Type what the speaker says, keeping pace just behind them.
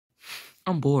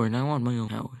I'm bored. I want my own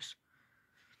house.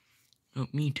 Oh,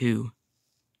 me too.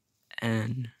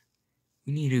 And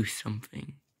we need to do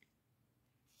something.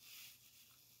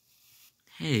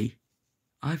 Hey,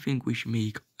 I think we should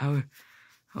make our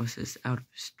houses out of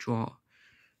straw.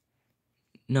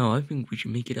 No, I think we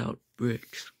should make it out of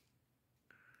bricks.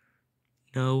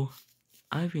 No,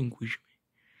 I think we should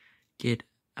get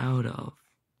out of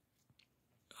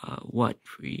what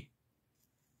tree?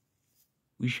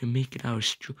 We should make it out of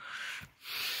straw.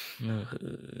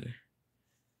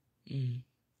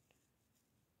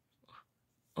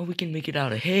 Oh, we can make it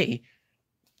out of hay.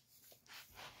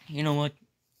 You know what?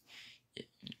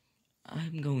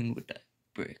 I'm going with that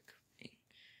brick thing.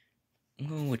 I'm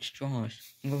going with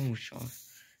straws. I'm gonna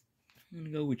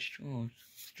go with straws.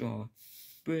 Straw.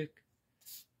 Brick.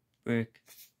 Brick.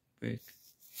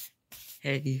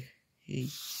 Hay.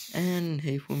 And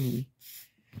hay for me.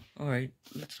 Alright,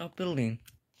 let's start building.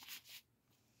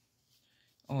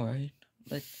 Alright,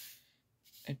 let's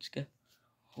go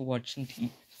watch some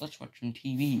TV. Let's watch some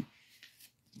TV.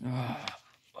 Why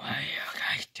you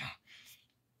guys don't?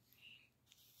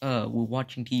 We're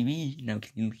watching TV. Now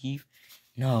can you leave?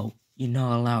 No, you're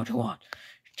not allowed to watch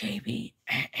TV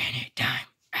at any time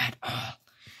at all.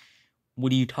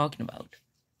 What are you talking about?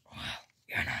 Well,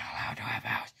 you're not allowed to have a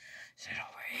house. Sit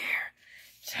over here.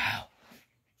 So,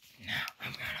 now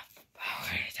I'm gonna power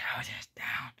these houses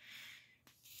down.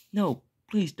 No,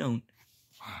 please don't.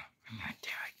 I'm gonna do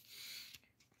it.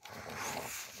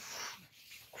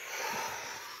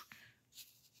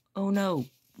 Oh no,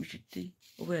 we should see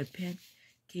over at Pancake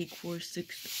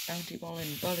 4-6 Bounty Ball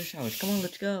and Butter Showers. Come on,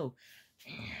 let's go.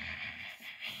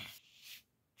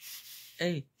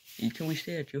 Hey, can we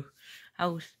stay at your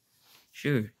house?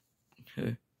 Sure.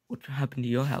 What happened to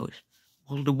your house?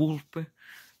 Well, the wolf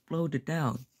blowed it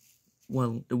down.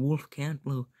 Well, the wolf can't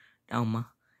blow down my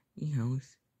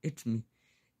house. It's me.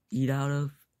 Eat out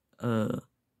of,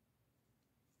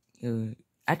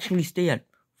 actually stay at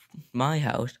my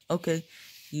house. Okay,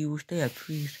 you will stay at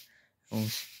Tree's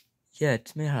house. Yeah,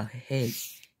 it's made out of hay.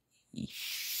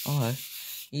 Alright,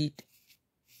 eat.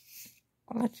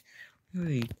 Let's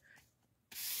read.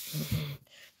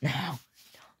 Now,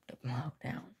 don't blow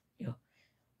down your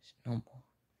snowball.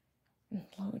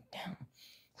 Blow it down.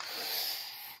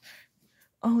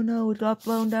 Oh no, it got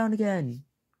blown down again.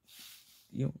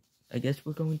 I guess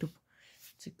we're going to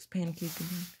 6 pancake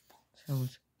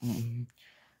sounds.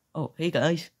 Oh, hey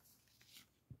guys.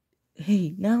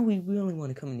 Hey, now we really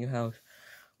want to come in your house.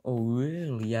 Oh,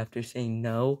 really? After saying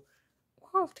no?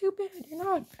 Well, too bad you're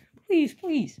not. Please.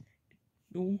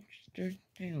 Don't start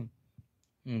down.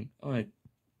 Alright.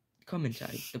 Come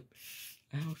inside.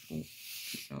 The house won't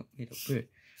not made of brick.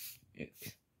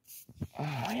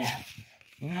 Oh, yeah.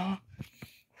 No.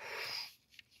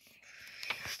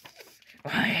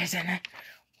 Why isn't it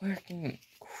working?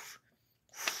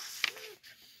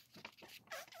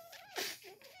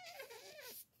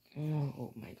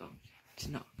 Oh my god. It's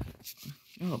not.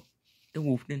 No. The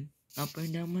wolf did not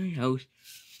burn down my house.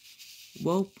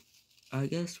 Well, I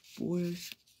guess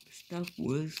Boar's stuff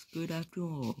was good after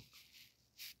all.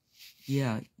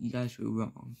 Yeah, you guys were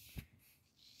wrong.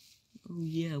 Oh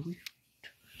yeah, we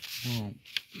wrong.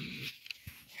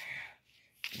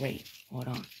 Wait, hold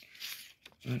on.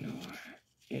 Oh no,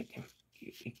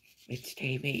 it's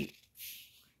TV.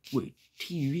 Wait,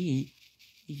 TV?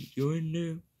 You're in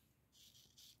there?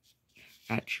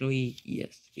 Actually,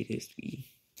 yes, it is TV.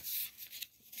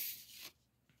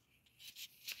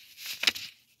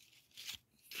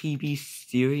 TV,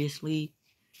 seriously?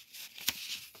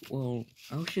 Well,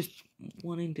 I was just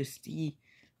wanting to see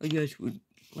how you guys would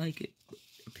like it.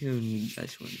 Apparently, you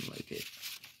guys wouldn't like it.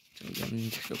 So I'm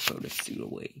just gonna throw the suit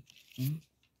away.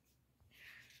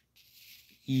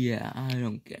 Yeah, I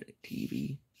don't get it,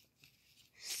 TV.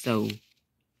 So,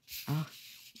 I'm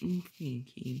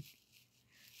thinking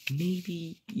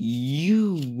maybe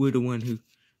you were the one who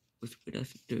was with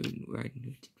us during riding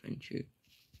this adventure.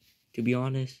 To be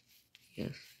honest,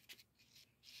 yes.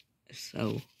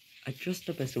 So, I dressed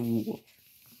up as a wolf,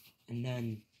 and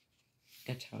then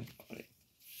that's how I got it.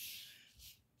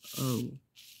 Oh,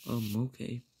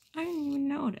 okay. I didn't even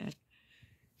know that.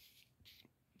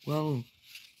 Well,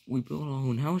 we built our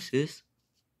own houses.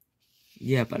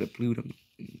 Yeah, but I blew them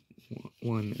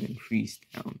one and freeze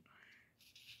down.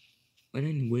 But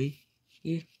anyway,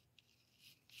 yeah.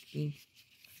 Can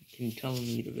you tell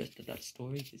me the rest of that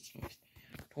story? Because you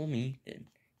told me, then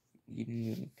you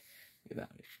didn't even hear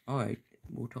about it. Alright,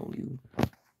 we'll tell you.